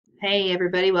Hey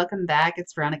everybody, welcome back.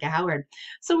 It's Veronica Howard.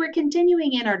 So we're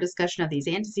continuing in our discussion of these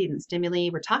antecedent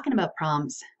stimuli. We're talking about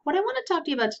prompts. What I want to talk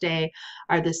to you about today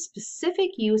are the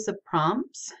specific use of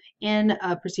prompts in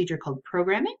a procedure called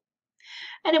programming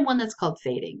and in one that's called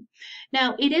fading.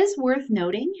 Now, it is worth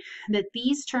noting that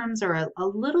these terms are a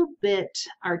little bit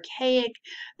archaic.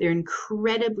 They're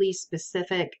incredibly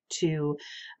specific to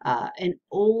an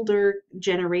older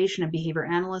generation of behavior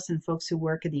analysts and folks who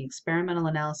work in the experimental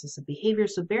analysis of behavior.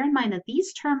 So bear in mind that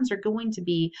these terms are going to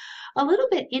be a little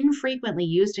bit infrequently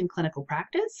used in clinical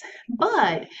practice,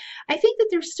 but I think that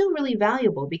they're still really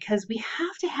valuable because we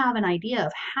have to have an idea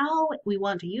of how we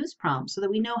want to use prompts so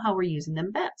that we know how we're using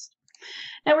them best.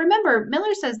 Now remember,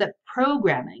 Miller says that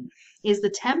programming is the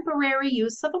temporary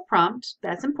use of a prompt.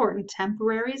 That's important.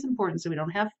 Temporary is important so we don't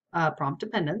have prompt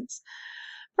dependence.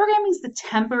 Programming is the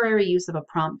temporary use of a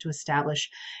prompt to establish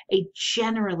a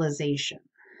generalization.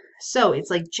 So it's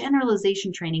like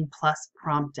generalization training plus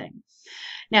prompting.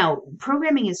 Now,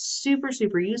 programming is super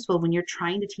useful when you're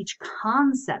trying to teach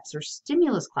concepts or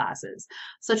stimulus classes,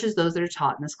 such as those that are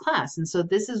taught in this class. And so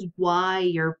this is why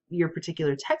your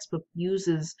particular textbook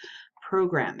uses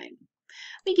programming.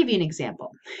 Let me give you an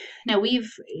example. Now,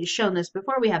 we've shown this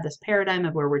before. We have this paradigm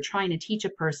of where we're trying to teach a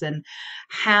person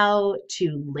how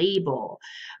to label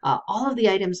all of the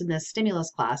items in this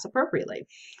stimulus class appropriately.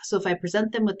 So if I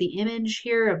present them with the image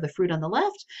here of the fruit on the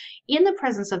left, in the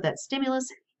presence of that stimulus,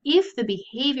 if the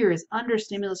behavior is under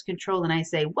stimulus control and I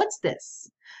say, "What's this?"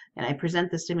 and I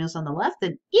present the stimulus on the left,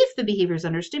 then if the behavior is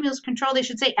under stimulus control, they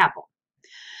should say apple.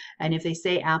 And if they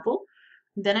say apple,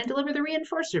 then I deliver the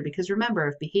reinforcer, because remember,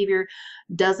 if behavior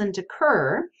doesn't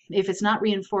occur, if it's not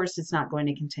reinforced, it's not going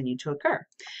to continue to occur.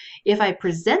 If I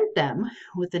present them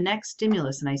with the next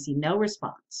stimulus and I see no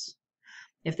response,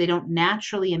 if they don't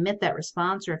naturally emit that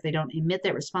response, or if they don't emit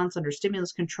that response under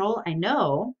stimulus control, I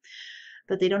know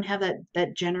that they don't have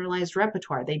that generalized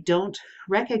repertoire. They don't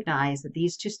recognize that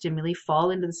these two stimuli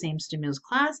fall into the same stimulus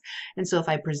class. And so if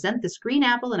I present this green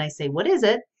apple and I say, "What is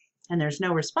it?" and there's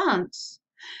no response,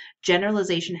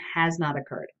 generalization has not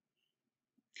occurred.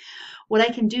 What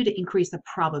I can do to increase the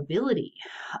probability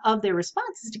of their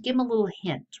response is to give them a little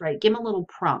hint, right? Give them a little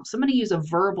prompt. So I'm going to use a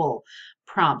verbal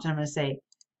prompt. I'm going to say,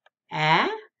 "Ah,"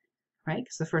 right?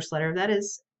 Because the first letter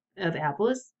of apple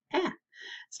is ah.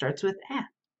 Starts with ah.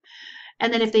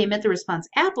 And then if they emit the response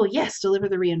apple, yes, deliver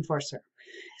the reinforcer.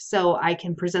 So I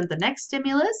can present the next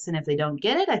stimulus, and if they don't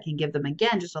get it, I can give them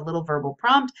again just a little verbal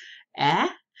prompt,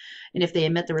 ah. And if they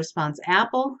emit the response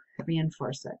apple,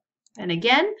 reinforce it. And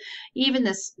again, even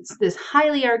this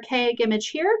highly archaic image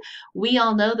here, we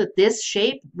all know that this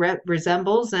shape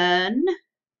resembles an,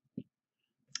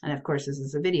 and of course this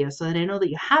is a video, so that I know that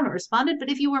you haven't responded, but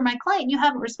if you were my client and you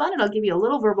haven't responded, I'll give you a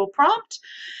little verbal prompt.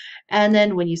 And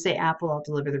then when you say apple, I'll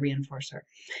deliver the reinforcer.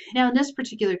 Now in this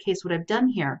particular case, what I've done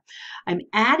here, I'm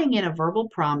adding in a verbal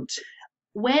prompt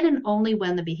when and only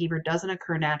when the behavior doesn't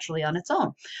occur naturally on its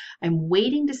own. I'm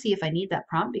waiting to see if I need that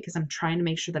prompt because I'm trying to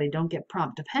make sure that I don't get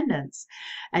prompt dependence.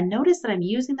 And notice that I'm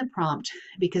using the prompt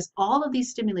because all of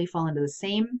these stimuli fall into the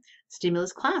same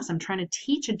stimulus class. I'm trying to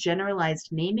teach a generalized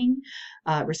naming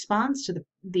response to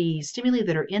the stimuli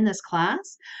that are in this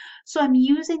class. So I'm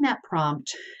using that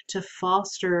prompt to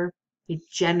foster a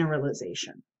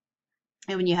generalization.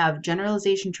 And when you have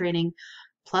generalization training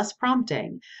plus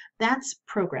prompting, that's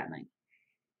programming.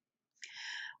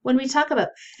 When we talk about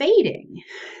fading,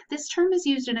 this term is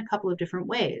used in a couple of different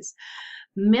ways.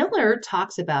 Miller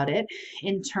talks about it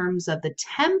in terms of the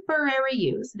temporary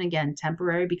use, and again,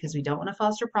 temporary because we don't want to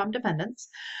foster prompt dependence,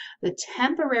 the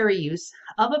temporary use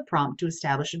of a prompt to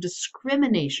establish a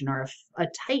discrimination or a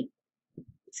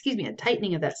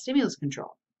tightening of that stimulus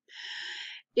control.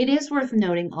 It is worth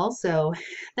noting also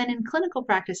that in clinical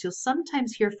practice, you'll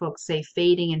sometimes hear folks say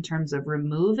fading in terms of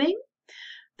removing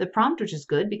the prompt, which is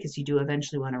good because you do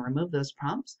eventually want to remove those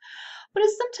prompts, but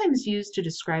is sometimes used to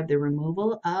describe the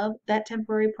removal of that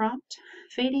temporary prompt.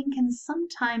 Fading can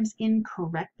sometimes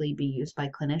incorrectly be used by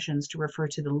clinicians to refer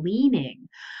to the leaning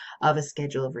of a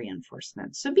schedule of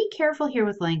reinforcement. So be careful here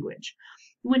with language.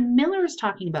 When Miller is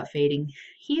talking about fading,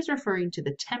 he's referring to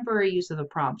the temporary use of a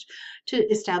prompt to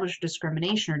establish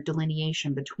discrimination or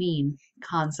delineation between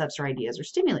concepts or ideas or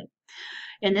stimuli.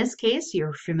 In this case,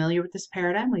 you're familiar with this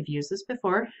paradigm. We've used this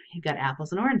before. You've got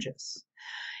apples and oranges.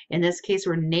 In this case,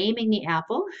 we're naming the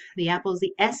apple. The apple is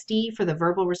the SD for the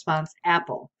verbal response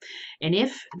apple. And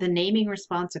if the naming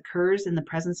response occurs in the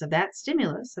presence of that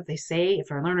stimulus,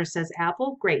 if our learner says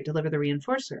apple, great, deliver the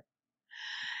reinforcer.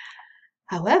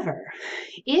 However,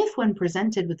 if when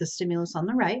presented with the stimulus on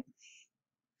the right,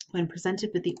 when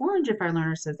presented with the orange, if our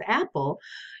learner says apple,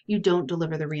 you don't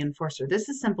deliver the reinforcer. This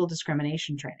is simple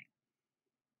discrimination training.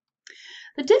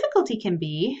 The difficulty can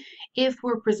be if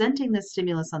we're presenting the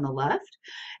stimulus on the left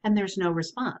and there's no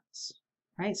response,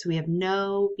 right? So we have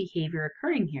no behavior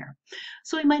occurring here.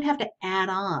 So we might have to add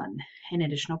on an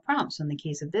additional prompt. So in the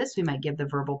case of this, we might give the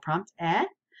verbal prompt, eh,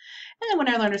 and then when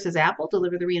our learner says apple,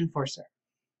 deliver the reinforcer.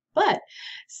 But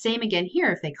same again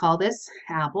here, if they call this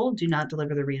apple, do not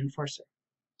deliver the reinforcer.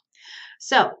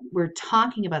 So we're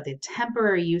talking about the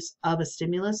temporary use of a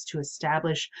stimulus to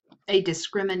establish a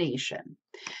discrimination.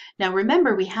 Now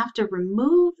remember, we have to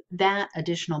remove that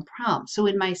additional prompt. So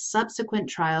in my subsequent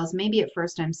trials, maybe at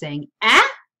first I'm saying, ah,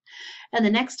 and the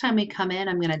next time we come in,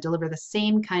 I'm going to deliver the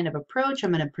same kind of approach.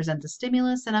 I'm going to present the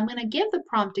stimulus and I'm going to give the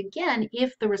prompt again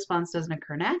if the response doesn't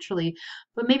occur naturally.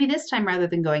 But maybe this time, rather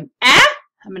than going, ah,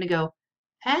 I'm going to go,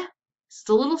 eh. It's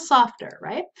a little softer,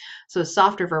 right? So a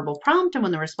softer verbal prompt, and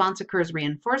when the response occurs,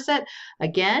 reinforce it.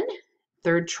 Again,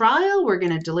 third trial, we're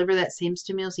going to deliver that same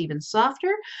stimulus even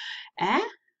softer. Eh,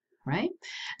 right?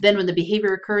 Then when the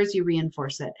behavior occurs, you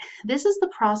reinforce it. This is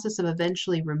the process of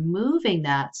eventually removing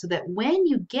that so that when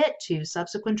you get to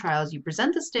subsequent trials, you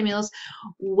present the stimulus,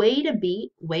 wait a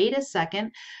beat, wait a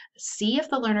second, see if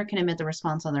the learner can emit the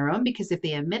response on their own, because if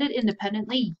they emit it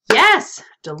independently, yes,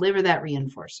 deliver that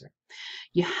reinforcer.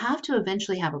 You have to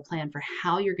eventually have a plan for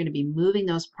how you're going to be moving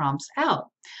those prompts out.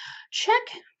 Check.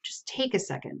 Just take a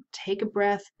second, take a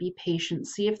breath, be patient,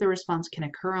 see if the response can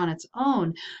occur on its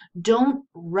own. Don't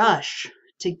rush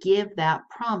to give that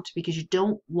prompt because you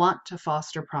don't want to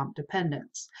foster prompt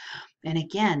dependence. And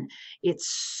again, it's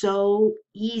so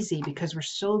easy because we're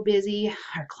so busy,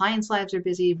 our clients' lives are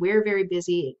busy, we're very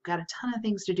busy, got a ton of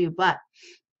things to do, but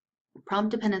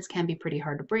prompt dependence can be pretty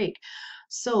hard to break.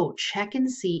 So check and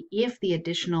see if the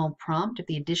additional prompt, if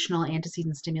the additional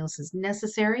antecedent stimulus is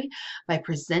necessary by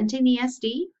presenting the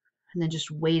SD, and then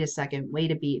just wait a second,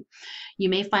 wait a beat. You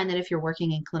may find that if you're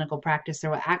working in clinical practice,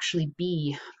 there will actually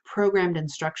be programmed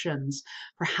instructions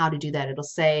for how to do that. It'll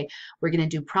say, we're going to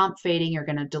do prompt fading. You're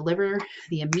going to deliver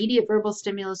the immediate verbal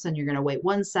stimulus, and you're going to wait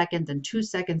 1 second, then 2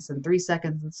 seconds, then 3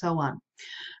 seconds, and so on.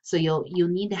 So you'll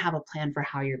need to have a plan for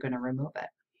how you're going to remove it.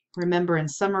 Remember, in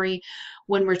summary,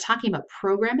 when we're talking about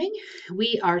programming,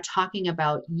 we are talking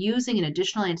about using an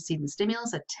additional antecedent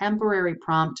stimulus, a temporary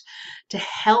prompt, to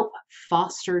help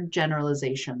foster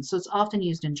generalization. So it's often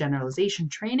used in generalization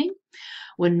training.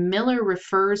 When Miller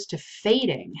refers to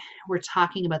fading, we're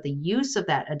talking about the use of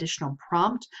that additional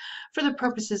prompt for the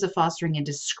purposes of fostering a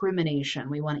discrimination.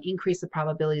 We want to increase the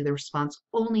probability of the response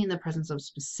only in the presence of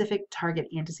specific target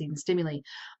antecedent stimuli,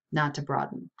 not to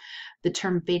broaden. The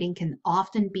term fading can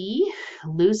often be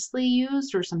loosely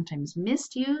used or sometimes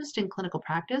misused in clinical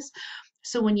practice.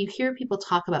 So when you hear people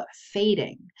talk about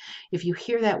fading, if you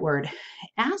hear that word,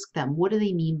 ask them, what do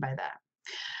they mean by that?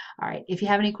 All right, if you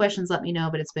have any questions, let me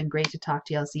know, but it's been great to talk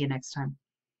to you. I'll see you next time.